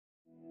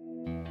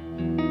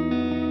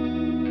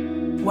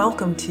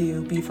Welcome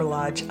to Beaver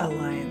Lodge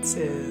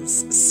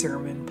Alliance's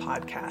sermon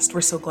podcast.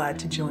 We're so glad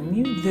to join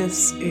you.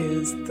 This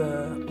is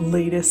the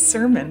latest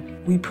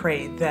sermon. We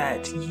pray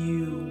that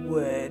you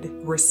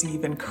would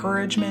receive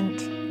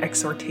encouragement,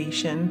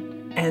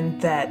 exhortation,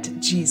 and that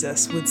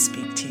Jesus would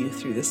speak to you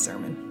through this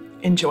sermon.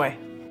 Enjoy.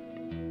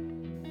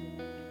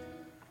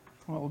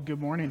 Well,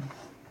 good morning.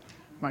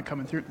 Am I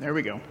coming through? There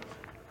we go.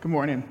 Good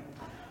morning.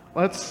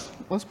 Let's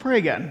pray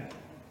again.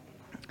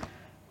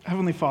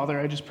 Heavenly Father,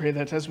 I just pray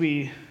that as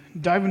we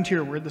dive into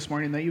your word this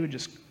morning, that you would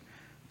just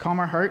calm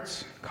our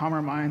hearts, calm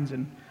our minds,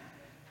 and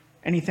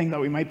anything that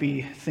we might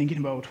be thinking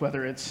about,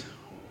 whether it's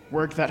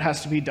work that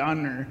has to be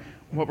done or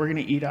what we're going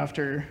to eat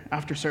after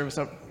service,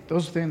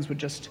 those things would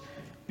just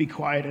be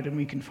quieted and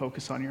we can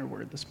focus on your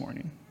word this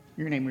morning.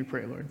 In your name we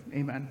pray, Lord.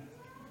 Amen.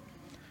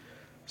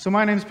 So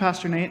my name's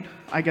Pastor Nate.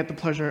 I get the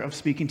pleasure of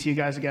speaking to you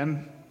guys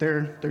again.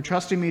 They're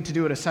trusting me to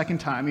do it a second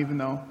time, even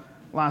though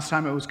last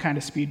time it was kind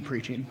of speed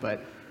preaching,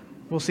 but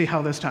we'll see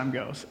how this time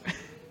goes.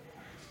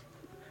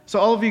 So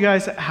all of you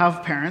guys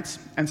have parents,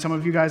 and some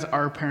of you guys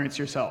are parents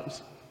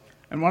yourselves.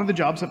 And one of the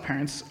jobs of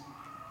parents,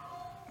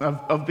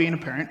 of being a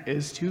parent,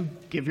 is to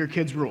give your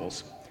kids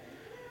rules.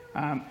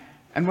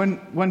 And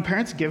when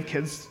parents give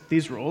kids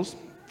these rules,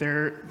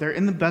 they're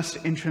in the best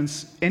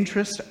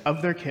interest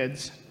of their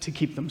kids to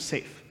keep them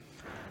safe.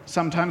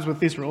 Sometimes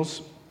with these rules,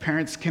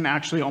 parents can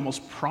actually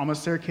almost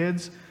promise their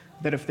kids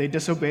that if they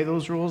disobey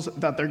those rules,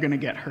 that they're going to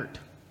get hurt.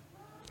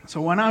 So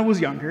when I was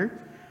younger,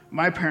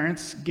 my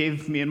parents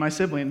gave me and my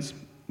siblings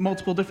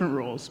multiple different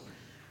rules,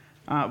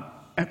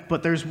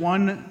 but there's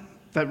one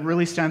that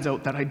really stands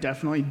out that I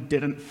definitely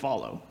didn't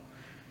follow.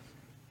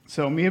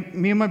 So me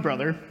and my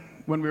brother,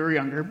 when we were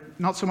younger,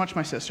 not so much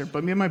my sister,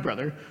 but me and my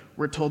brother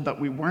were told that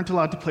we weren't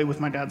allowed to play with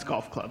my dad's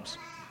golf clubs.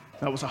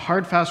 That was a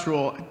hard, fast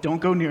rule.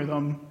 Don't go near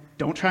them.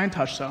 Don't try and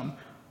touch them.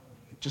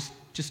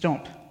 Just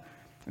don't.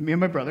 And me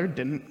and my brother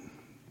didn't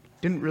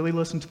really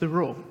listen to the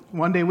rule.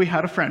 One day we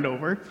had a friend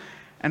over,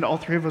 and all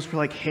three of us were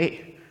like,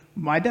 hey,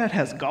 my dad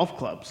has golf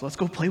clubs. Let's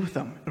go play with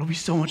them. It'll be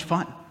so much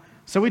fun.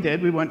 So we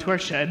did. We went to our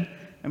shed,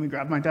 and we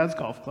grabbed my dad's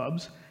golf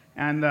clubs.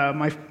 And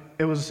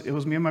it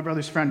was me and my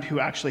brother's friend who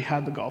actually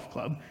had the golf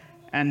club.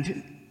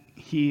 And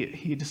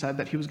he decided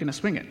that he was going to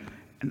swing it.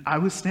 And I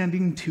was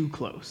standing too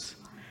close.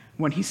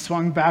 When he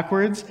swung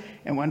backwards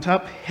and went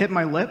up, hit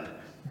my lip,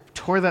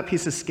 tore that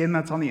piece of skin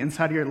that's on the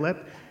inside of your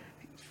lip.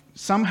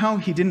 Somehow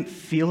he didn't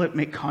feel it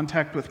make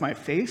contact with my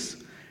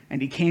face, and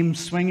he came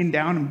swinging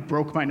down and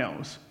broke my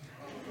nose.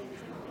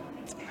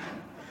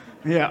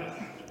 Yeah.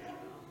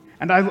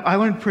 And I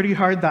learned pretty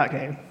hard that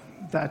day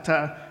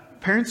that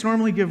parents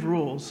normally give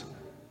rules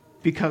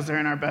because they're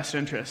in our best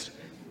interest.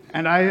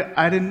 And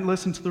I didn't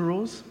listen to the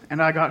rules,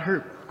 and I got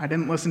hurt. I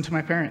didn't listen to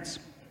my parents.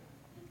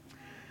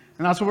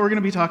 And that's what we're going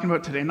to be talking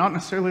about today, not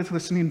necessarily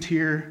listening to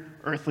your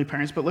earthly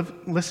parents, but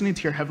listening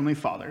to your Heavenly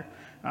Father,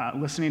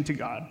 listening to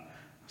God.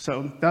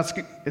 So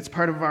it's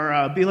part of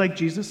our Be Like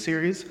Jesus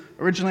series.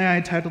 Originally, I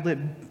titled it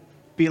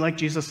Be Like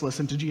Jesus,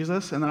 Listen to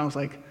Jesus, and then I was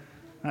like,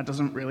 that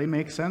doesn't really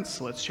make sense,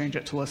 so let's change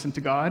it to Listen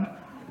to God.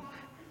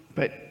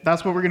 But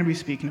that's what we're going to be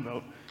speaking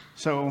about.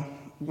 So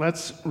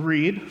let's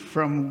read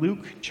from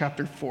Luke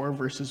chapter 4,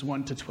 verses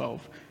 1 to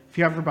 12. If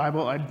you have your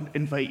Bible, I'd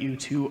invite you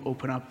to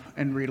open up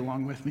and read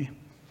along with me.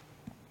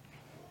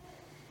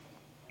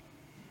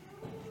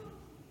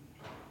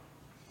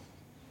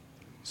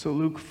 So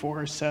Luke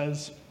 4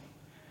 says,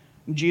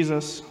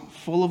 Jesus,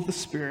 full of the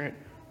Spirit,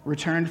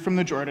 returned from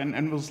the Jordan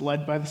and was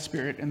led by the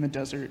Spirit in the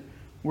desert,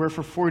 where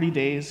for 40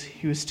 days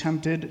he was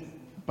tempted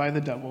by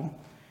the devil.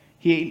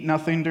 He ate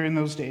nothing during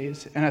those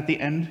days, and at the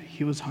end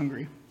he was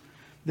hungry.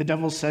 The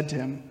devil said to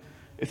him,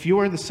 "If you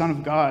are the Son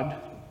of God,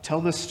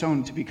 tell this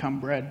stone to become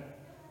bread."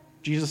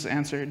 Jesus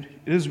answered,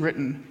 "It is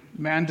written,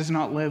 man does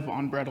not live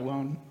on bread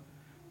alone."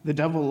 The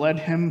devil led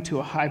him to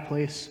a high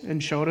place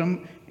and showed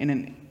him in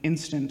an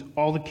instant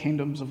all the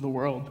kingdoms of the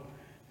world.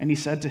 And he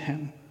said to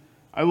him,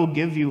 "I will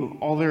give you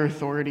all their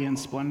authority and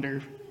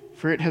splendor,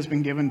 for it has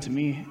been given to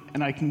me,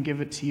 and I can give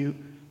it to you,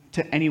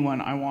 to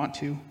anyone I want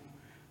to.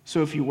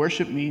 So if you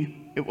worship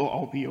me, it will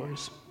all be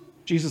yours."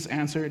 Jesus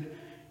answered,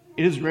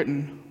 "It is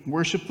written,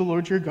 worship the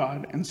Lord your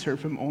God and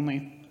serve him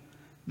only."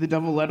 The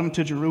devil led him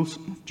to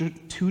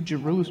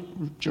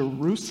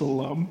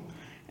Jerusalem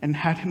and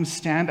had him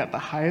stand at the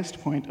highest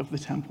point of the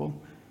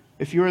temple.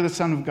 "If you are the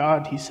Son of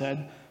God," he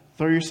said,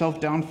 "throw yourself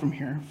down from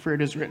here, for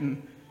it is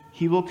written,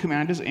 he will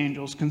command his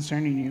angels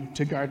concerning you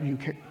to guard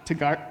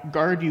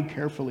you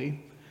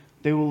carefully.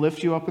 They will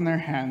lift you up in their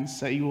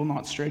hands, that you will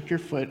not strike your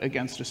foot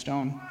against a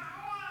stone."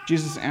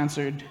 Jesus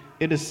answered,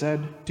 "It is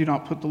said, do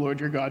not put the Lord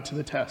your God to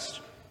the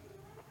test."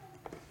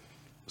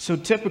 So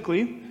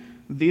typically,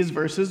 these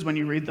verses, when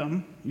you read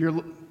them,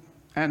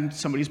 and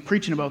somebody's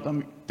preaching about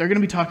them, they're going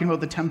to be talking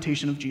about the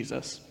temptation of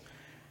Jesus.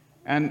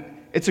 And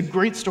it's a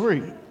great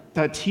story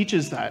that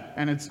teaches that,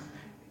 and it's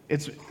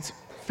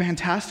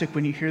fantastic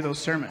when you hear those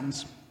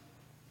sermons.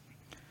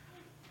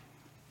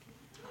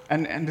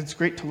 And it's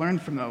great to learn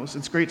from those.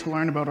 It's great to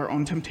learn about our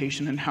own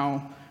temptation and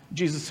how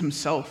Jesus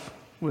himself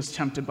was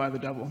tempted by the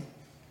devil.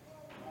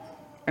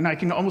 And I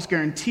can almost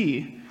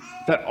guarantee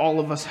that all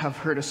of us have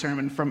heard a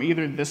sermon from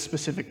either this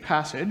specific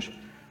passage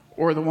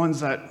or the ones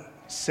that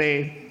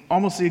say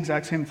almost the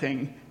exact same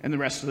thing in the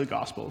rest of the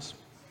Gospels.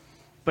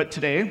 But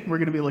today, we're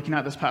going to be looking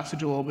at this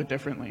passage a little bit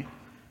differently.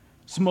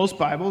 So most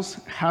Bibles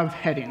have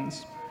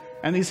headings,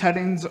 and these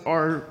headings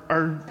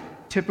are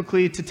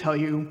typically to tell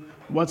you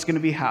what's going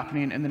to be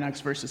happening in the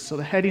next verses. So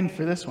the heading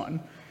for this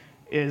one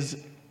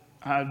is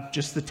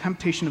just the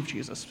temptation of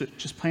Jesus,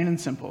 just plain and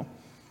simple.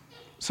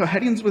 So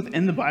headings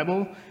within the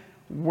Bible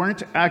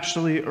weren't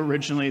actually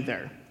originally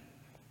there.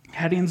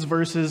 Headings,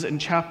 verses, and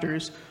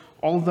chapters,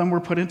 all of them were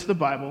put into the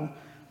Bible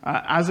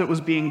as it was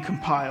being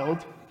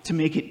compiled to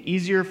make it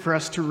easier for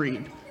us to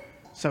read.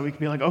 So we could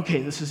be like,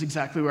 okay, this is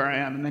exactly where I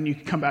am, and then you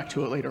could come back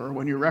to it later, or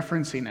when you're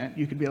referencing it,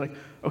 you could be like,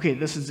 okay,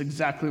 this is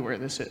exactly where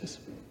this is.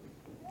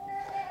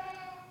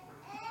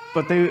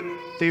 But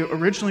they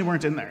originally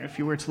weren't in there. If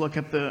you were to look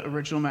at the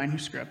original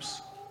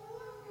manuscripts,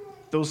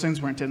 those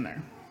things weren't in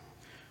there.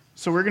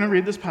 So we're going to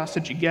read this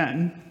passage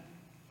again,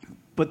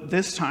 but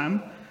this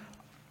time,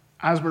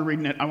 as we're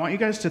reading it, I want you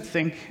guys to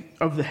think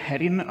of the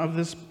heading of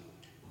this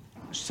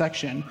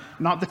section,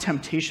 not the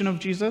temptation of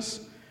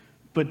Jesus,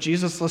 but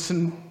Jesus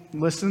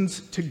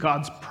listens to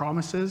God's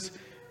promises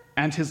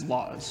and his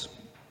laws.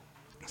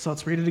 So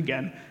let's read it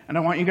again, and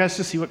I want you guys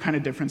to see what kind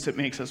of difference it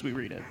makes as we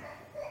read it.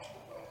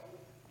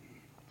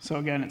 So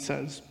again, it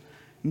says,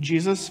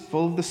 Jesus,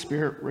 full of the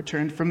Spirit,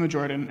 returned from the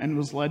Jordan and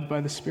was led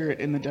by the Spirit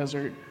in the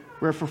desert,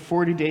 where for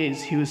 40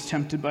 days he was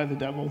tempted by the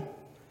devil.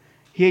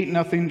 He ate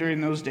nothing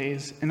during those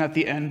days, and at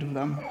the end of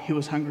them he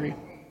was hungry.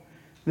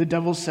 The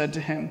devil said to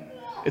him,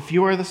 "If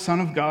you are the Son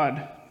of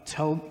God,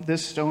 tell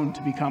this stone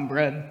to become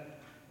bread."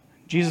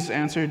 Jesus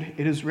answered,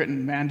 "It is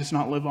written, man does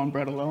not live on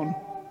bread alone."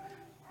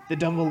 The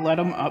devil led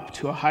him up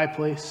to a high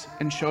place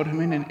and showed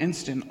him in an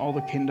instant all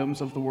the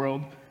kingdoms of the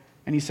world.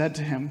 And he said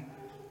to him,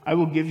 "I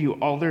will give you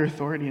all their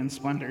authority and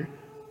splendor,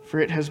 for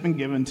it has been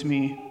given to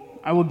me.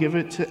 I will give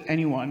it to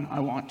anyone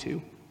I want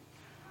to.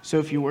 So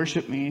if you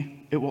worship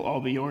me, it will all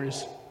be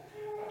yours."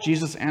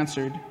 Jesus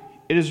answered,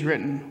 "It is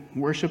written,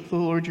 worship the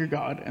Lord your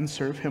God and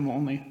serve him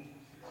only."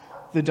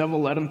 The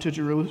devil led him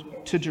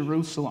to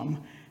Jerusalem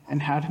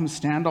and had him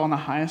stand on the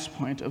highest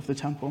point of the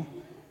temple.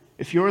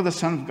 "If you are the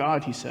Son of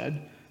God," he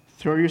said,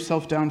 "throw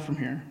yourself down from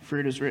here, for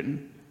it is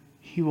written,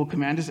 he will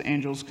command his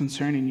angels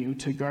concerning you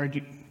to guard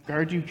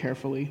you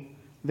carefully.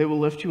 They will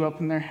lift you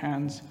up in their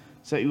hands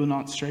so that you will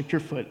not strike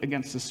your foot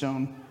against a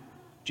stone."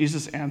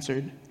 Jesus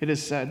answered, "It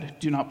is said,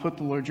 do not put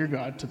the Lord your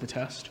God to the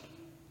test."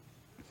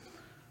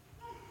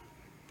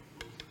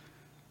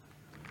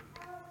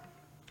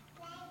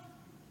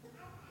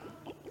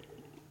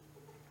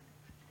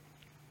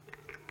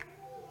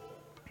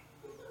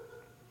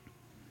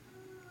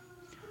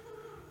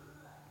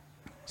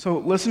 So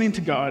listening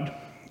to God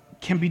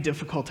can be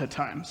difficult at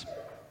times.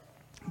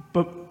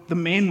 But the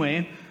main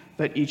way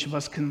that each of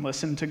us can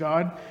listen to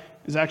God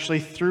is actually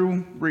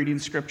through reading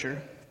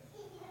Scripture.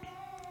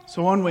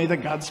 So one way that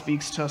God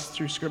speaks to us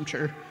through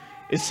Scripture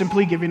is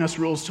simply giving us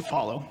rules to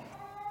follow.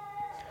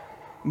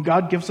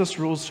 God gives us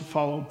rules to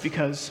follow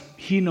because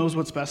he knows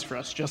what's best for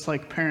us, just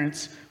like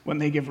parents, when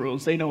they give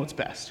rules, they know what's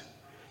best.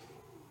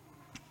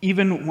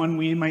 Even when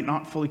we might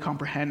not fully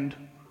comprehend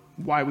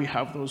why we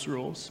have those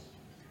rules.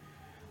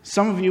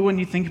 Some of you, when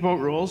you think about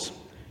rules,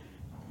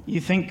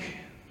 you think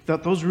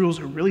that those rules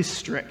are really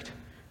strict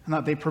and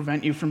that they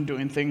prevent you from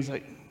doing things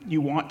that you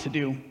want to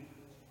do.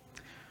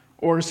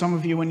 Or some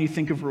of you, when you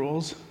think of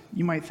rules,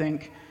 you might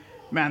think,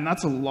 man,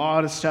 that's a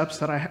lot of steps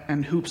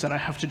and hoops that I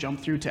have to jump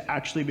through to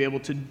actually be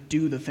able to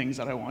do the things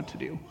that I want to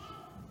do.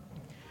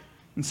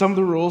 And some of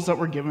the rules that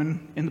were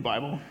given in the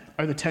Bible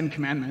are the 10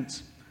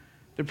 Commandments.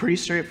 They're pretty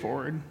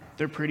straightforward.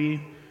 They're pretty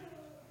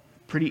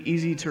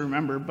easy to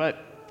remember,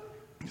 but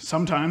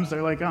sometimes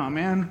they're like, oh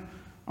man,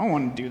 I don't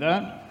want to do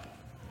that.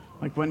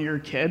 Like when you're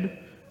a kid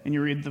and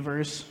you read the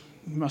verse,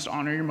 you must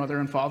honor your mother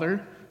and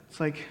father. It's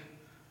like,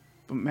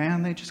 but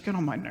man, they just get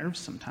on my nerves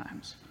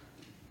sometimes.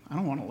 I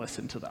don't want to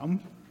listen to them.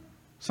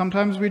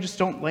 Sometimes we just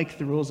don't like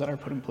the rules that are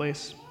put in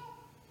place.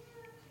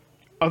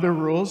 Other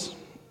rules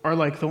are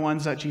like the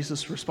ones that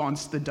Jesus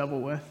responds to the devil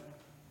with,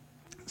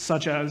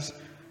 such as,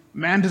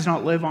 man does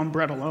not live on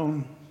bread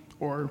alone,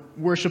 or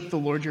worship the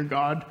Lord your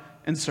God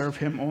and serve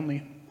him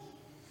only.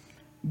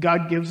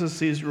 God gives us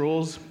these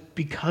rules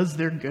because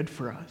they're good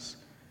for us.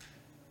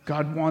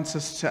 God wants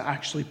us to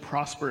actually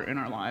prosper in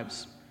our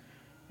lives.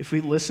 If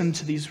we listen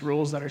to these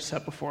rules that are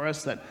set before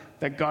us,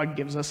 that God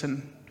gives us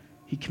and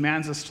he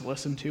commands us to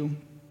listen to,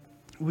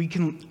 we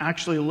can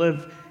actually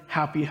live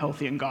happy,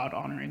 healthy, and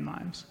God-honoring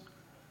lives.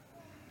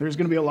 There's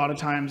going to be a lot of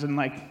times, and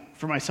like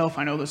for myself,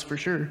 I know this for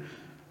sure,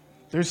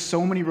 there's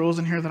so many rules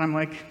in here that I'm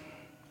like,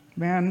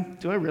 man,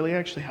 do I really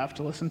actually have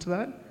to listen to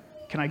that?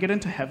 Can I get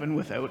into heaven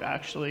without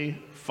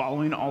actually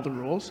following all the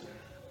rules?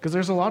 Because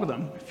there's a lot of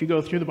them. If you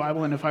go through the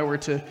Bible, and if I were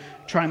to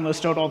try and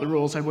list out all the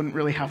rules, I wouldn't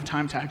really have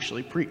time to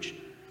actually preach.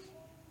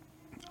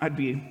 I'd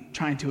be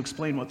trying to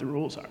explain what the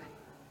rules are.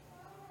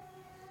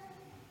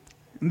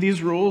 And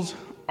these rules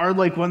are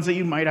like ones that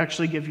you might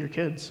actually give your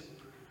kids.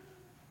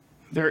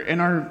 They're in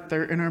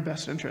our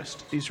best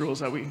interest, these rules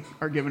that we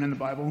are given in the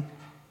Bible.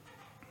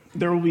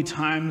 There will be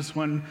times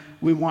when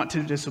we want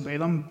to disobey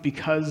them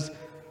because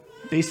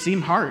they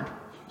seem hard.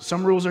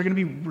 Some rules are going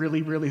to be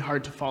really, really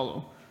hard to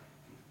follow.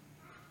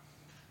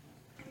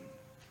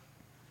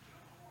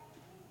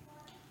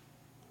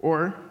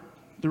 Or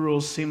the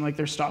rules seem like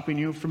they're stopping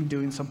you from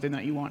doing something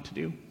that you want to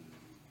do.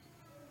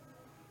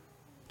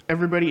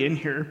 Everybody in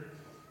here,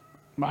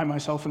 I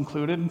myself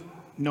included,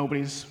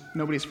 nobody's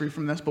free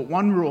from this, but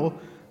one rule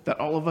that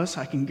all of us,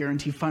 I can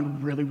guarantee,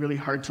 find really, really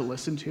hard to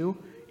listen to,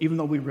 even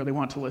though we really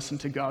want to listen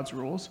to God's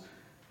rules,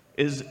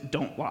 is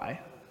don't lie.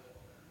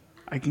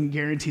 I can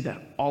guarantee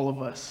that all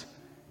of us,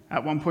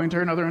 at one point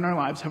or another in our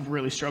lives, have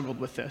really struggled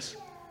with this,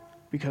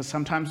 because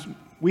sometimes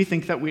we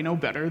think that we know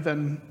better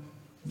than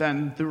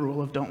the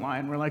rule of don't lie,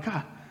 and we're like,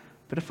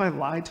 but if I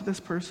lie to this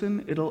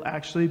person, it'll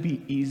actually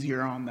be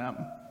easier on them.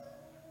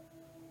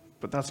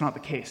 But that's not the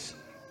case.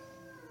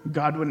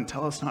 God wouldn't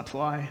tell us not to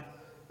lie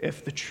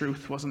if the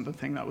truth wasn't the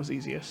thing that was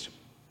easiest.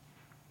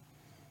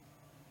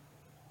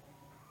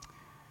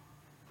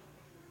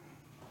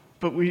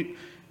 But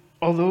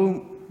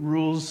although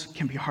rules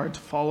can be hard to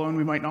follow and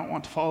we might not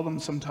want to follow them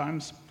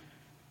sometimes,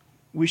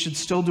 we should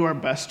still do our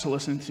best to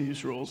listen to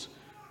these rules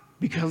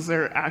because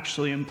they're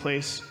actually in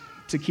place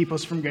to keep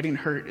us from getting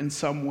hurt in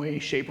some way,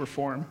 shape, or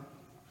form.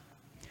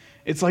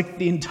 It's like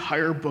the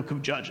entire book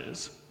of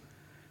Judges.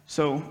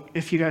 So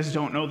if you guys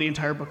don't know the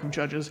entire book of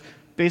Judges,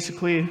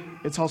 basically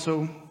it's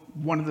also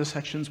one of the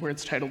sections where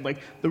it's titled like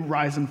the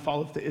rise and fall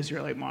of the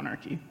Israelite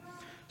monarchy.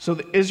 So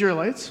the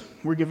Israelites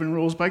were given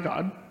rules by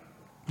God,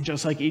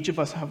 just like each of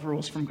us have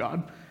rules from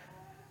God,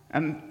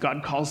 and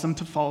God calls them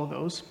to follow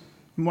those.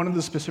 And one of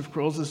the specific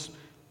rules is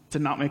to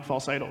not make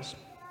false idols.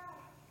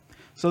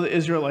 So the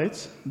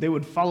Israelites, they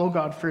would follow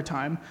God for a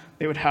time.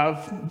 They would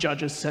have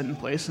judges set in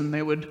place, and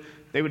they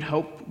would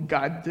help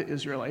guide the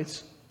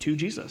Israelites to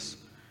Jesus.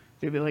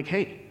 They'd be like,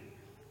 hey,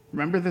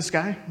 remember this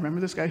guy? Remember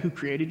this guy who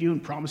created you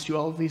and promised you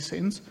all of these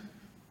things?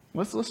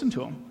 Let's listen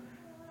to him.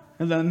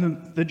 And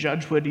then the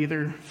judge would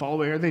either fall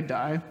away or they'd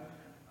die.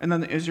 And then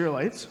the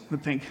Israelites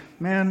would think,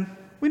 man,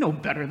 we know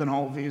better than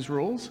all of these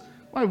rules.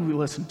 Why would we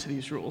listen to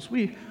these rules?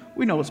 We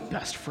know what's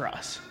best for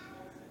us.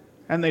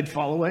 And they'd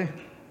fall away.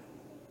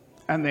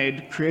 And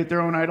they'd create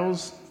their own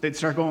idols. They'd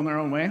start going their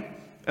own way.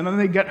 And then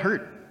they'd get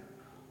hurt.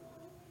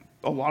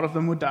 A lot of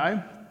them would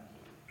die.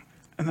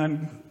 And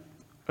then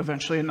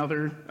eventually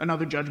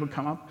another judge would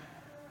come up.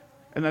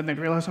 And then they'd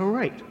realize, oh,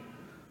 right,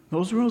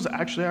 those rules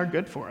actually are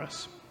good for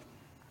us.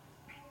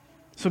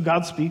 So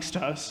God speaks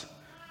to us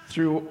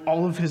through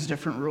all of his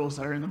different rules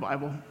that are in the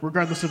Bible,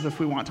 regardless of if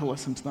we want to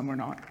listen to them or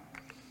not.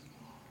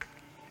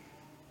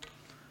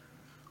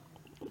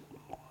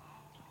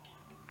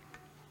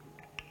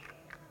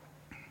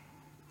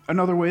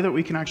 Another way that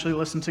we can actually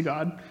listen to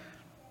God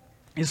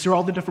is through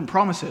all the different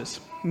promises.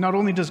 Not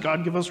only does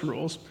God give us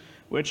rules,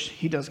 which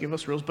he does give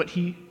us rules, but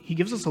he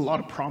gives us a lot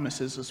of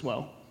promises as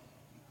well.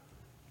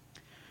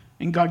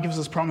 And God gives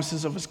us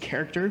promises of his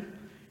character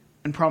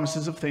and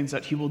promises of things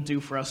that he will do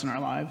for us in our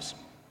lives.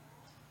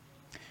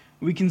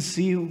 We can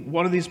see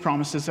one of these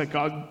promises that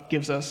God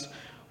gives us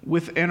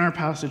within our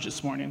passage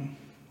this morning.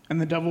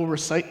 And the devil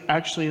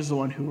actually is the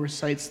one who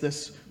recites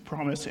this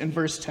promise in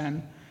verse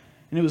 10.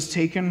 And it was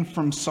taken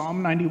from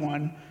Psalm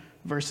 91,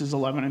 verses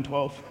 11 and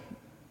 12.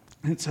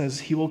 And it says,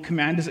 he will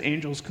command his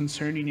angels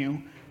concerning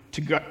you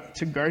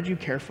to guard you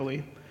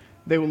carefully.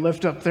 They will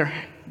lift up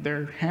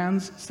their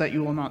hands so that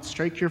you will not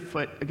strike your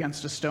foot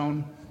against a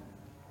stone.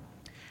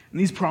 And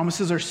these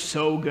promises are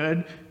so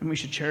good, and we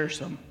should cherish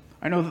them.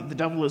 I know that the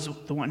devil is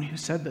the one who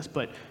said this,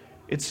 but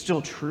it's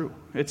still true.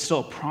 It's still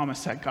a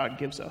promise that God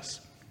gives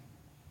us.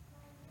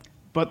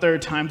 But there are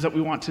times that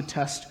we want to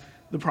test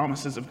the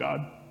promises of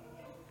God.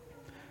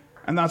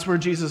 And that's where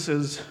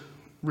Jesus'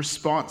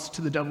 response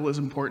to the devil is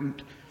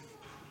important.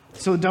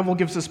 So the devil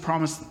gives this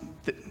promise,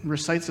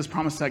 recites this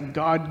promise that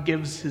God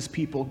gives his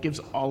people, gives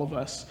all of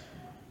us.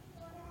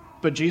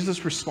 But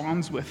Jesus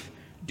responds with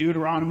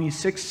Deuteronomy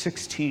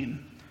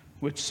 6:16,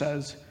 which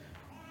says,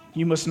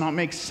 you must not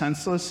make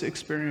senseless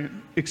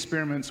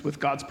experiments with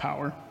God's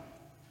power.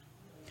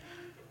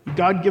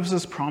 God gives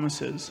us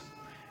promises,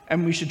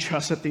 and we should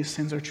trust that these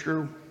things are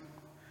true.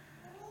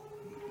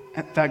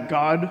 That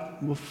God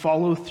will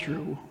follow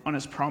through on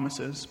his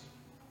promises.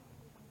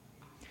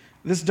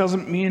 This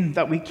doesn't mean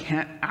that we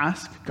can't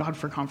ask God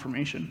for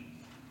confirmation.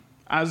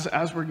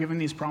 As we're given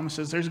these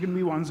promises, there's going to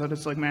be ones that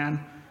it's like,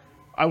 man,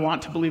 I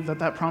want to believe that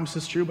that promise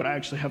is true, but I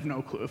actually have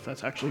no clue if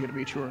that's actually going to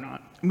be true or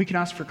not. And we can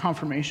ask for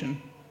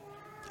confirmation.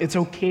 It's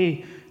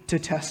okay to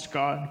test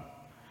God.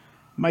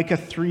 Micah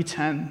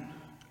 3:10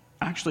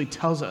 actually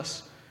tells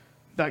us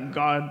that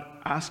God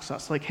asks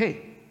us, like,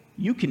 hey,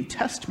 you can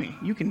test me.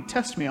 You can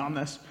test me on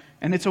this,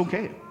 and it's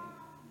okay.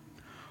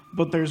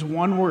 But there's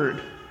one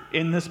word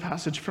in this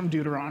passage from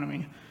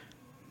Deuteronomy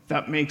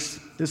that makes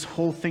this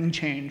whole thing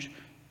change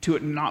to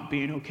it not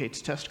being okay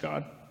to test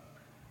God.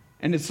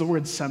 And it's the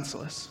word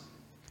senseless.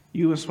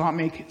 You must not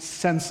make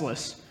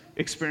senseless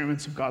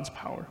experiments of God's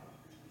power.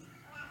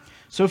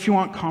 So if you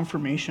want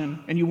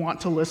confirmation and you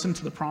want to listen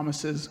to the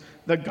promises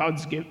that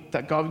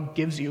God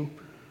gives you,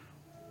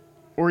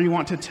 or you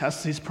want to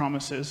test these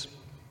promises,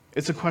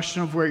 it's a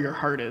question of where your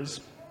heart is.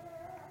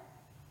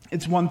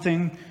 It's one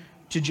thing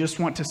to just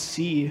want to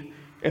see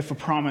if a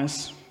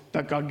promise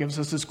that God gives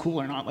us is cool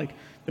or not. Like,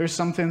 there's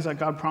some things that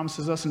God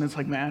promises us, and it's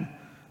like, man,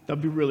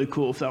 that'd be really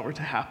cool if that were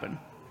to happen.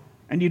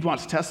 And you'd want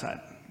to test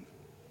that.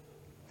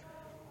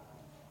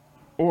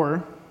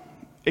 Or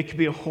it could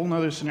be a whole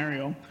nother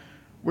scenario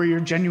where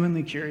you're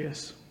genuinely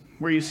curious,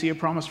 where you see a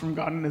promise from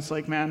God and it's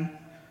like, man,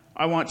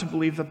 I want to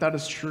believe that that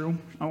is true.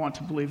 I want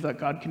to believe that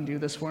God can do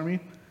this for me,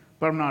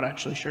 but I'm not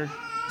actually sure.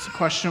 It's a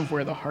question of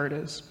where the heart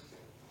is.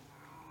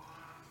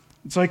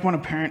 It's like when a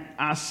parent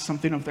asks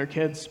something of their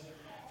kids.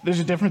 There's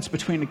a difference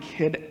between a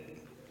kid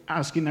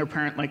asking their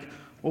parent, like,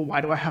 well, why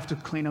do I have to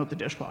clean out the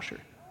dishwasher?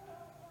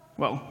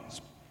 Well,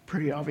 it's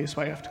pretty obvious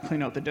why you have to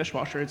clean out the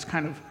dishwasher. It's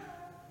kind of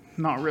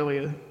not really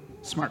a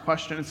smart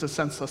question. It's a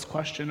senseless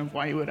question of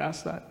why you would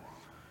ask that.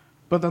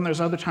 But then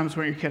there's other times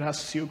where your kid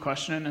asks you a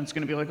question and it's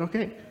going to be like,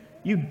 okay,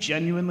 you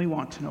genuinely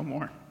want to know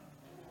more.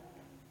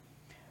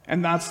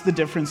 And that's the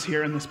difference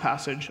here in this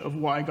passage of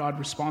why God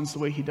responds the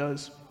way he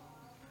does.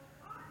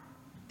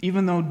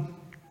 Even though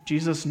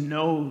Jesus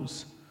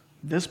knows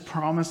this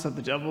promise that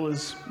the devil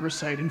is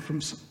reciting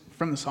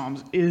from the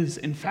Psalms is,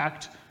 in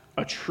fact,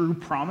 a true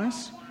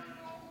promise,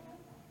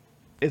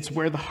 it's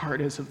where the heart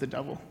is of the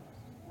devil.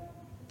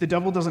 The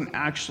devil doesn't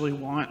actually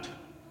want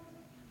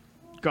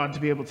God to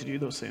be able to do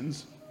those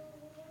things.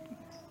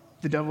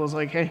 The devil is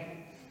like, hey,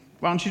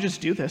 why don't you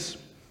just do this?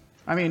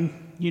 I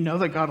mean, you know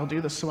that God will do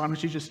this, so why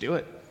don't you just do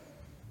it?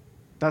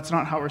 That's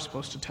not how we're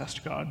supposed to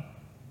test God.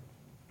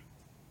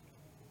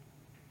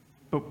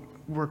 But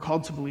we're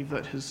called to believe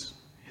that his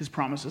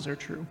promises are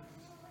true.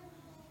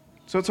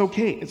 So it's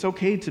okay. It's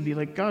okay to be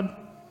like, God,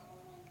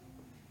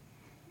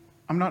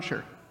 I'm not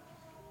sure.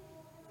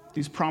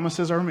 These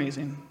promises are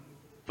amazing,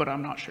 but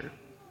I'm not sure.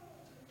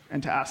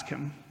 And to ask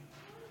him,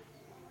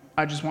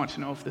 I just want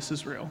to know if this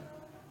is real.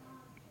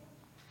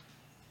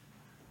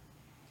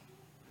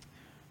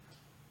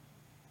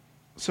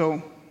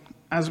 So,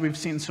 as we've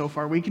seen so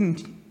far, we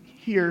can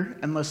hear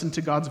and listen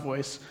to God's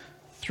voice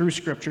through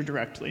Scripture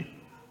directly,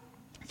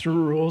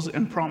 through rules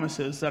and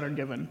promises that are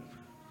given.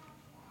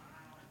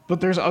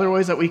 But there's other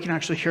ways that we can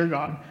actually hear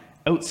God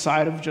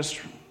outside of just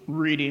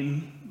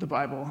reading the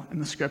Bible and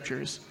the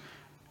Scriptures.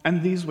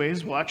 And these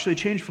ways will actually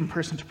change from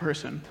person to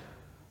person.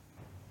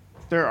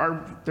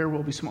 There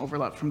will be some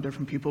overlap from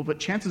different people, but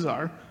chances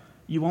are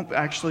you won't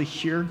actually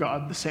hear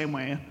God the same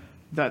way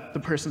that the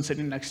person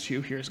sitting next to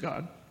you hears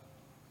God.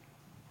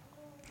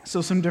 So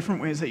some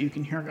different ways that you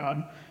can hear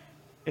God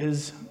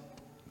is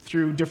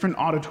through different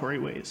auditory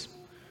ways.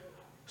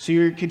 So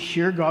you could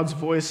hear God's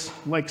voice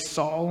like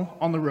Saul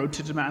on the road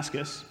to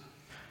Damascus.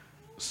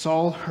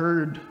 Saul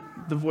heard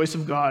the voice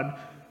of God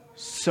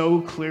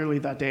so clearly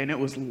that day, and it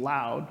was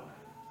loud.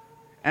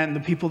 And the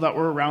people that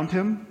were around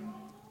him,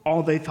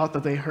 all they thought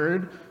that they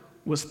heard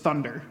was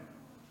thunder.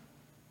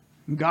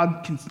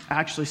 God can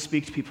actually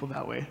speak to people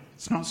that way.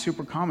 It's not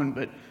super common,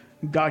 but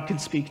God can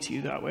speak to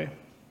you that way.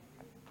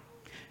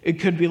 It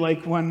could be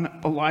like when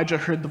Elijah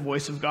heard the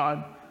voice of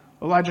God.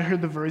 Elijah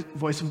heard the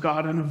voice of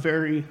God in a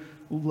very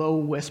low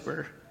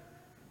whisper,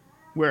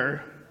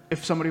 where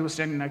if somebody was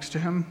standing next to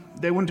him,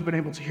 they wouldn't have been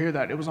able to hear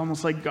that. It was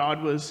almost like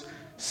God was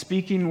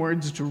speaking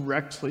words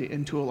directly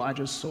into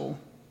Elijah's soul.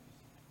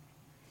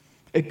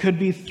 It could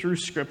be through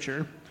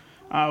Scripture,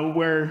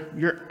 where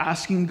you're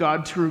asking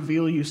God to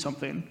reveal you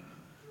something,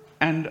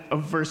 and a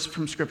verse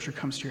from Scripture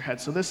comes to your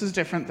head. So this is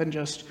different than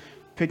just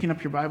picking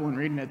up your Bible and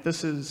reading it.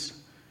 This is,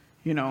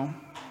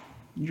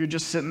 you're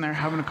just sitting there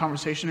having a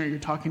conversation, or you're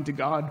talking to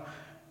God,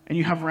 and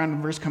you have a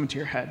random verse come into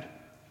your head.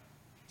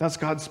 That's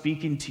God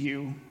speaking to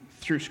you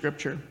through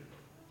Scripture.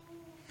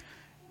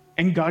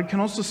 And God can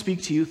also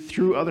speak to you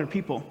through other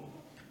people.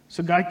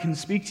 So God can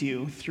speak to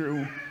you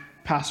through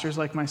pastors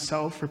like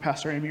myself, or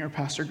Pastor Amy, or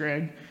Pastor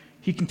Greg.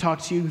 He can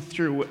talk to you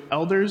through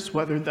elders,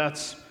 whether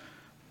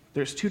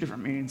there's two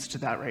different meanings to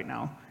that right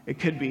now. It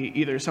could be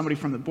either somebody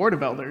from the board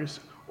of elders,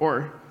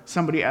 or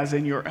somebody as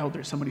in your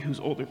elder, somebody who's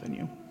older than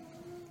you.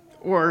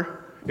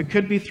 Or it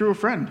could be through a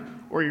friend,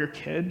 or your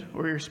kid,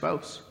 or your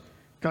spouse.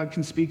 God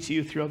can speak to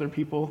you through other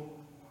people.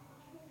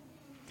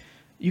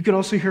 You could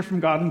also hear from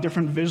God in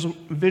different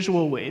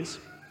visual ways.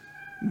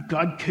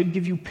 God could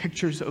give you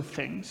pictures of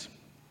things.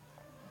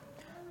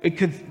 It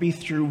could be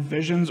through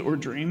visions or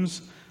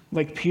dreams,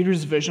 like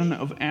Peter's vision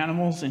of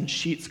animals and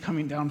sheets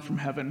coming down from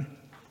heaven.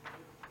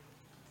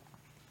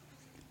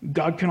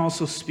 God can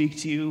also speak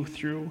to you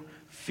through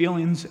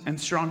feelings and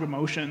strong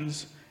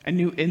emotions and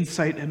new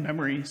insight and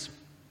memories.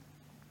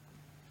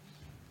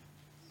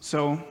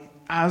 So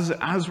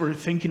as we're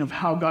thinking of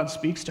how God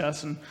speaks to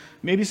us, and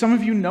maybe some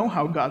of you know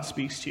how God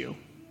speaks to you,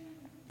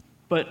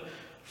 but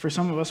for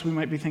some of us, we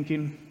might be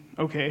thinking,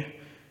 okay,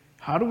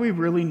 how do we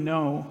really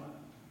know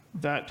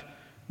that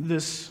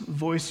this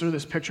voice or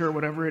this picture or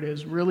whatever it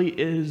is really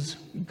is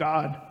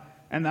God,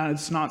 and that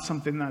it's not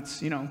something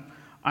that's,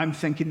 I'm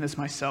thinking this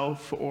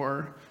myself,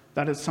 or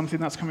that it's something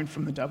that's coming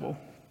from the devil?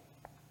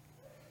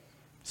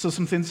 So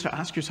some things to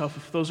ask yourself,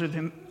 if those are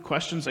the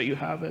questions that you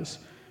have,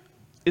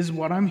 is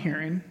what I'm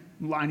hearing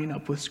lining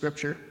up with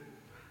Scripture?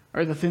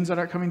 Are the things that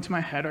are coming to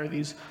my head, are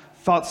these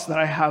thoughts that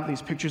I have,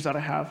 these pictures that I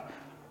have,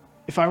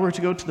 if I were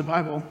to go to the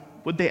Bible,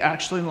 would they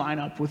actually line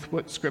up with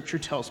what Scripture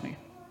tells me?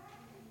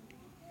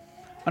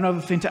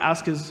 Another thing to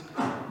ask is,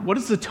 what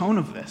is the tone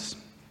of this?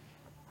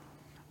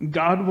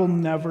 God will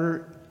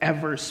never,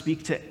 ever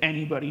speak to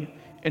anybody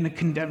in a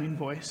condemning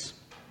voice.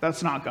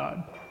 That's not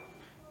God.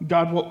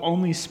 God will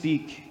only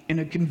speak in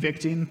a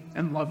convicting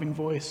and loving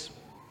voice.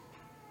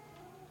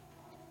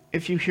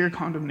 If you hear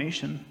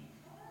condemnation,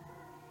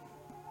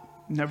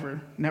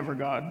 never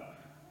God.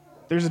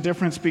 There's a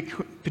difference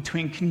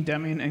between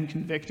condemning and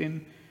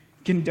convicting.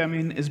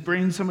 Condemning is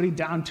bringing somebody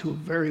down to a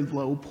very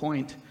low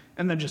point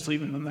and then just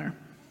leaving them there.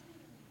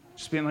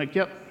 Just being like,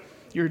 yep,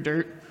 you're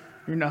dirt,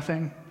 you're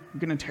nothing, I'm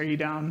going to tear you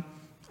down,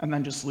 and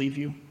then just leave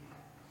you.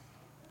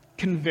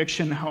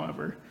 Conviction,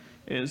 however,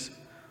 is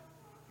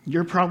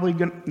you're probably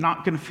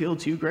not going to feel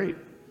too great.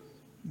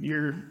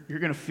 You're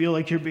going to feel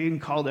like you're being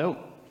called out,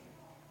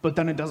 but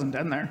then it doesn't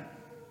end there.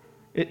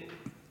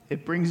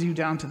 It brings you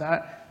down to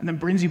that and then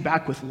brings you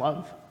back with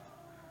love.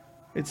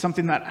 It's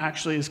something that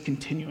actually is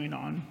continuing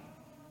on,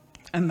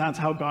 and that's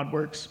how God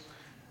works.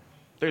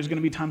 There's going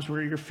to be times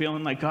where you're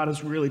feeling like God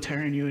is really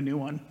tearing you a new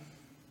one,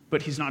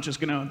 but he's not just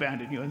going to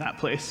abandon you in that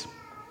place.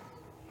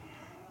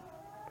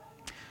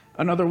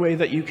 Another way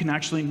that you can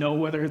actually know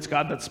whether it's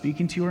God that's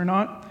speaking to you or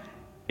not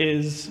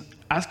is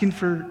asking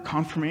for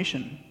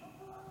confirmation.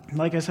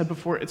 Like I said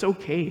before, it's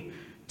okay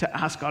to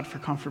ask God for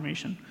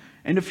confirmation.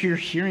 And if you're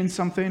hearing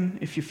something,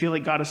 if you feel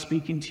like God is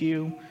speaking to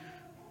you,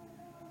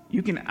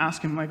 you can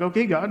ask him like,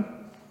 okay, God,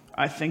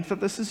 I think that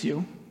this is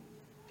you,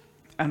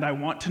 and I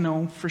want to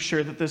know for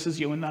sure that this is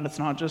you and that it's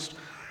not just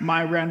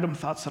my random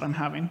thoughts that I'm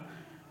having.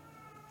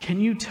 Can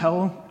you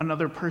tell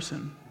another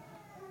person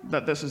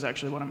that this is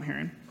actually what I'm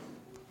hearing?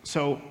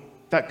 So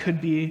that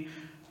could be,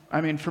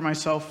 for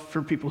myself,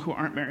 for people who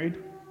aren't married,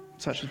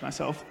 such as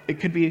myself, it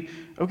could be,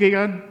 okay,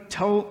 God,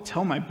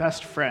 tell my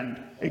best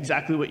friend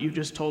exactly what you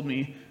just told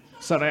me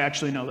so that I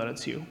actually know that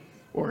it's you.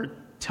 Or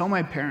tell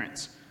my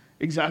parents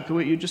exactly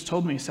what you just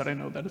told me so that I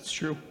know that it's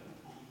true.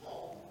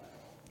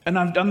 And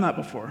I've done that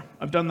before.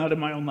 I've done that in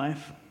my own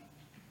life.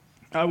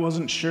 I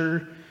wasn't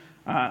sure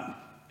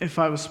if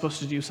I was supposed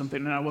to do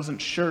something, and I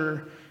wasn't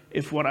sure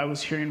if what I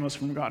was hearing was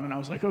from God. And I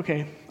was like,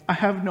 okay, I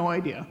have no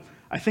idea.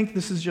 I think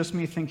this is just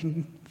me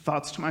thinking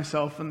thoughts to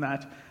myself and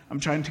that I'm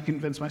trying to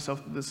convince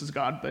myself that this is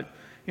God. But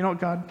you know what,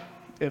 God,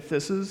 if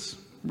this is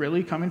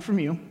really coming from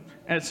you,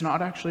 and it's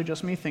not actually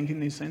just me thinking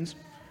these things,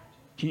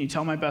 can you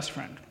tell my best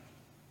friend?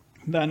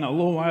 Then a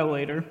little while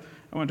later,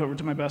 I went over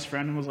to my best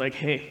friend and was like,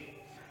 hey,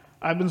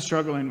 I've been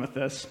struggling with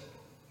this.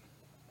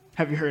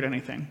 Have you heard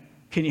anything?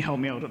 Can you help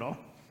me out at all?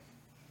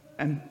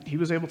 And he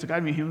was able to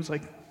guide me. He was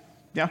like,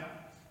 yeah,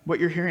 what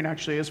you're hearing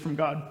actually is from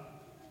God.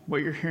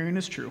 What you're hearing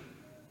is true.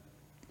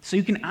 So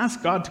you can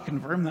ask God to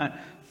confirm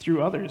that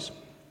through others.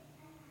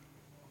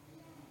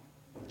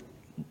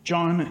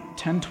 John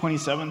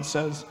 10:27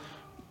 says,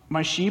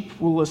 my sheep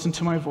will listen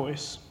to my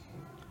voice.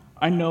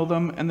 I know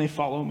them and they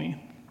follow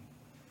me.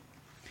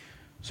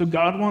 So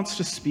God wants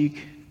to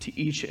speak to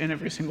each and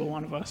every single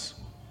one of us.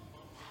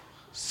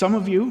 Some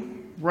of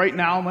you right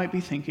now might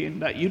be thinking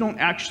that you don't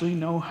actually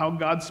know how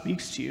God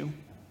speaks to you.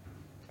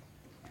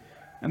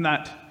 And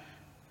that,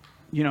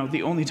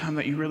 the only time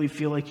that you really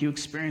feel like you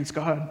experience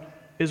God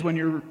is when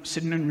you're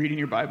sitting and reading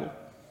your Bible.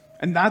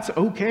 And that's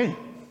okay.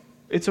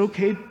 It's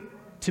okay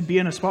to be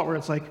in a spot where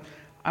it's like,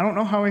 I don't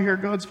know how I hear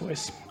God's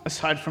voice,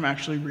 aside from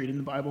actually reading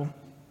the Bible.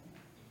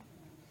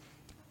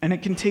 And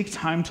it can take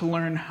time to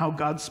learn how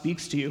God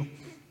speaks to you.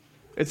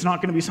 It's not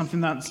going to be something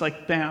that's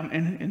like, bam,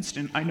 in an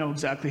instant, I know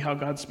exactly how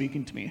God's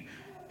speaking to me.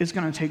 It's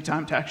going to take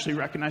time to actually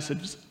recognize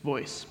his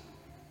voice.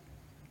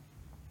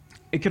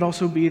 It could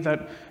also be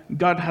that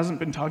God hasn't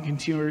been talking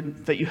to you, or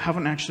that you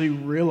haven't actually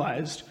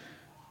realized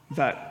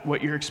that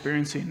what you're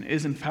experiencing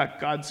is in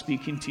fact God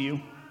speaking to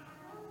you.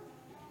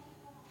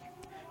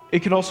 It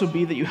could also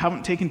be that you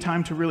haven't taken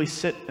time to really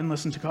sit and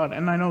listen to God.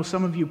 And I know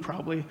some of you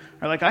probably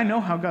are like, I know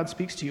how God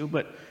speaks to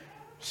you,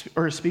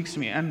 or speaks to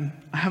me, and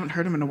I haven't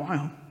heard him in a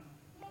while.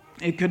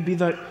 It could be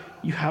that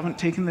you haven't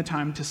taken the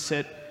time to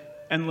sit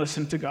and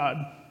listen to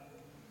God.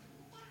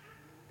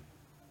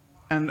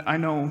 And I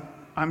know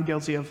I'm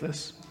guilty of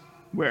this,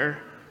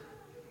 where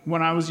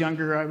when I was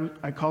younger,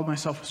 I called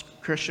myself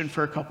a Christian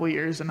for a couple of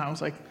years, and I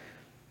was like,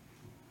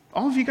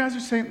 all of you guys are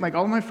saying, like,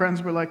 all of my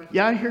friends were like,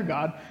 yeah, I hear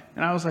God.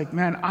 And I was like,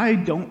 man, I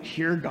don't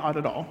hear God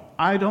at all.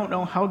 I don't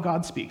know how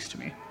God speaks to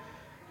me.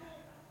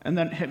 And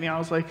then it hit me, I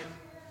was like,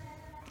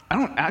 I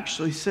don't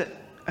actually sit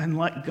and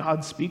let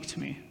God speak to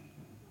me.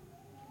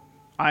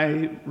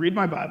 I read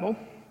my Bible,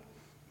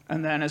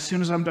 and then as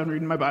soon as I'm done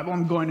reading my Bible,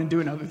 I'm going and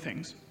doing other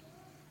things.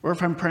 Or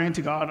if I'm praying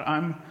to God,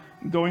 I'm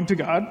going to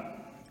God,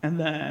 and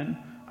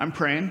then I'm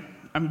praying.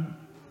 I'm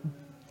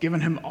giving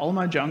him all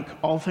my junk,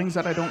 all things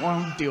that I don't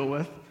want to deal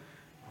with,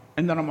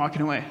 and then I'm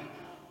walking away.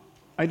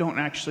 I don't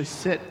actually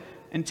sit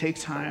and take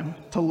time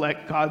to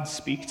let God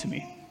speak to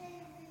me.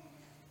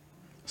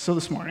 So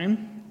this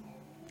morning,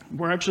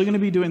 we're actually going to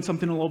be doing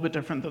something a little bit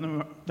different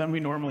than we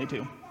normally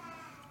do.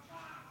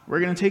 We're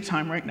going to take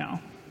time right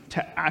now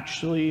to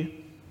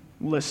actually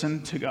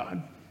listen to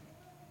God.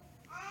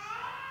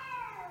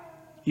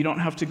 You don't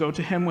have to go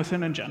to him with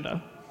an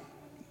agenda,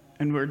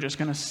 and we're just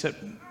going to sit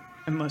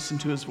and listen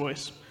to his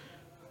voice.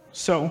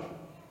 So,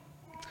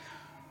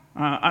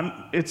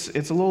 it's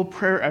a little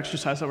prayer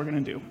exercise that we're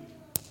going to do.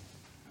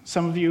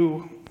 Some of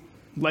you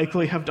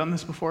likely have done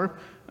this before,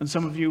 and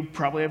some of you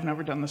probably have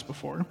never done this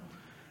before.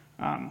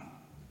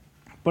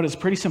 But it's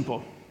pretty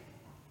simple,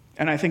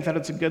 and I think that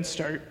it's a good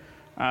start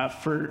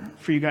for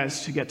you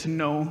guys to get to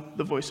know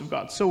the voice of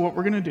God. So what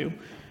we're going to do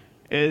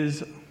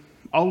is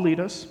I'll lead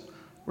us,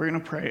 we're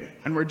going to pray,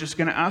 and we're just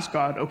going to ask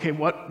God, okay,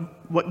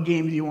 what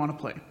game do you want to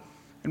play?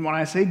 And when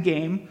I say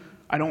game,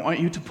 I don't want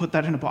you to put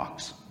that in a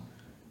box.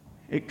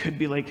 It could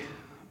be like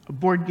a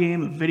board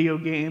game, a video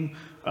game,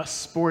 a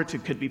sport,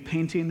 it could be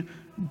painting.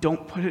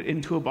 Don't put it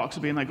into a box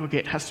of being like, okay,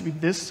 it has to be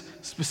this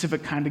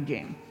specific kind of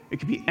game. It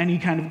could be any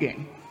kind of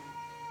game.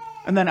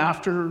 And then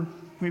after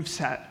we've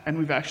sat and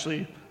we've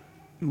actually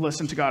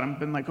listened to God and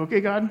been like,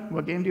 okay, God,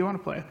 what game do you want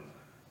to play?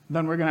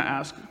 Then we're going to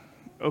ask,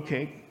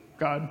 okay,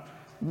 God,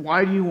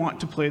 why do you want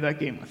to play that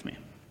game with me?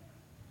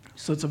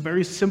 So it's a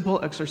very simple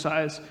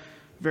exercise,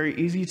 very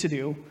easy to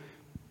do.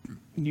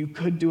 You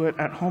could do it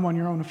at home on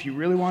your own if you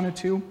really wanted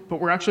to, but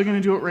we're actually going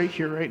to do it right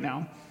here, right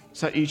now,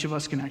 so that each of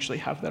us can actually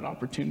have that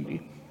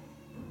opportunity.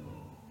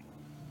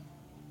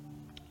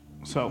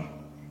 So,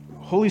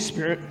 Holy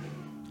Spirit,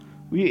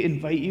 we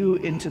invite you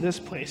into this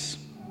place.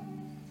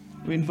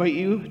 We invite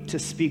you to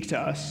speak to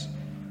us.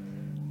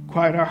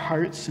 Quiet our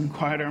hearts and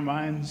quiet our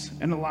minds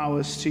and allow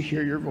us to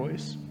hear your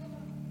voice,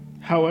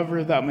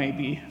 however that may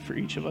be for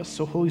each of us.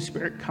 So, Holy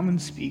Spirit, come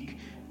and speak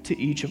to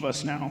each of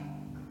us now.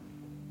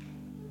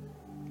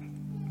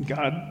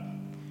 God,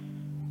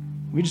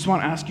 we just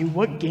want to ask you,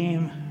 what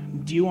game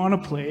do you want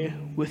to play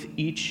with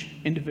each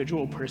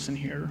individual person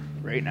here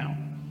right now?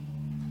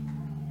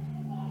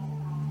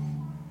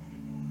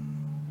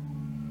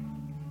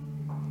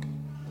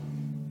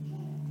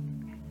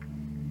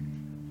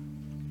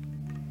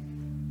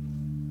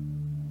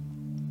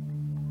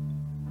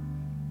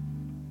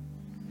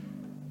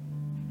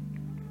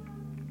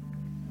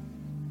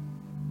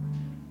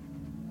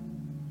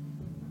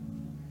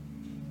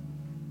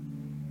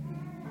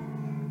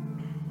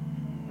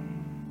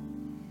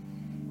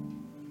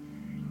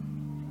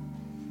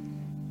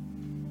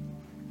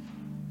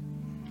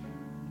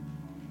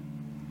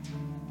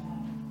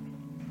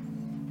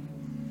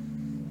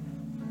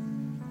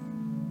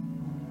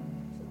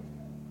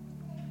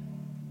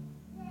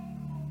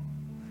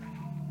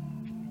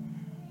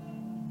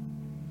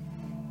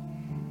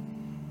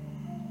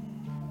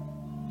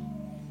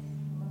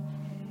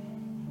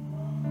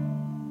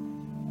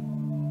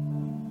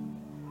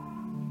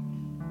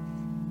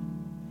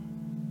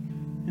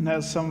 And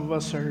as some of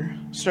us are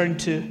starting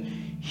to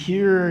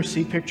hear or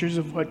see pictures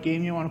of what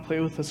game you want to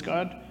play with us,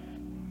 God,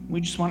 we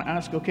just want to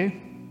ask,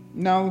 okay,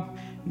 now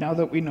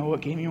that we know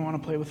what game you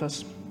want to play with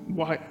us,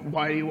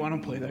 why do you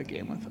want to play that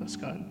game with us,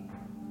 God?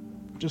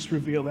 Just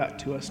reveal that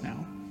to us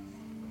now.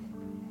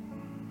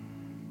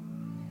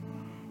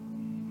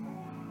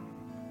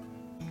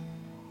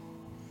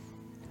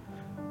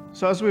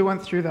 So as we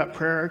went through that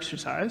prayer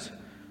exercise,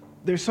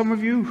 there's some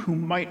of you who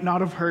might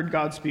not have heard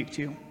God speak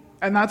to you,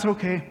 and that's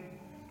okay.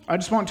 I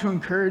just want to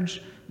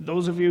encourage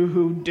those of you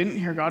who didn't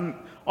hear God, and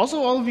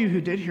also all of you who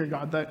did hear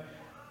God, that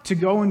to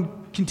go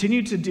and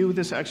continue to do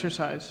this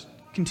exercise,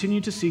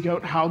 continue to seek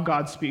out how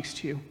God speaks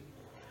to you.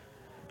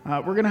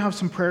 We're going to have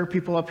some prayer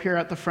people up here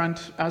at the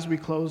front as we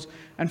close,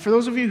 and for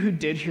those of you who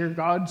did hear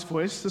God's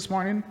voice this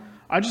morning,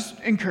 I just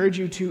encourage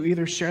you to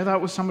either share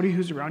that with somebody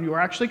who's around you, or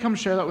actually come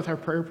share that with our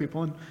prayer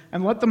people,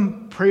 and let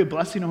them pray a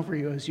blessing over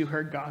you as you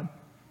heard God.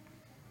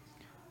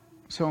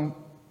 So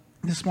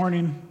this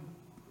morning,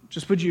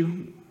 just would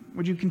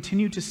you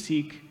continue to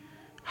seek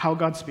how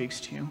God speaks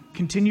to you?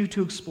 Continue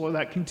to explore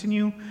that.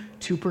 Continue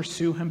to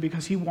pursue him,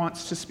 because he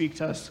wants to speak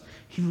to us.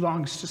 He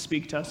longs to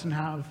speak to us and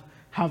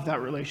have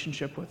that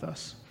relationship with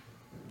us.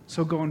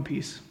 So go in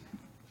peace.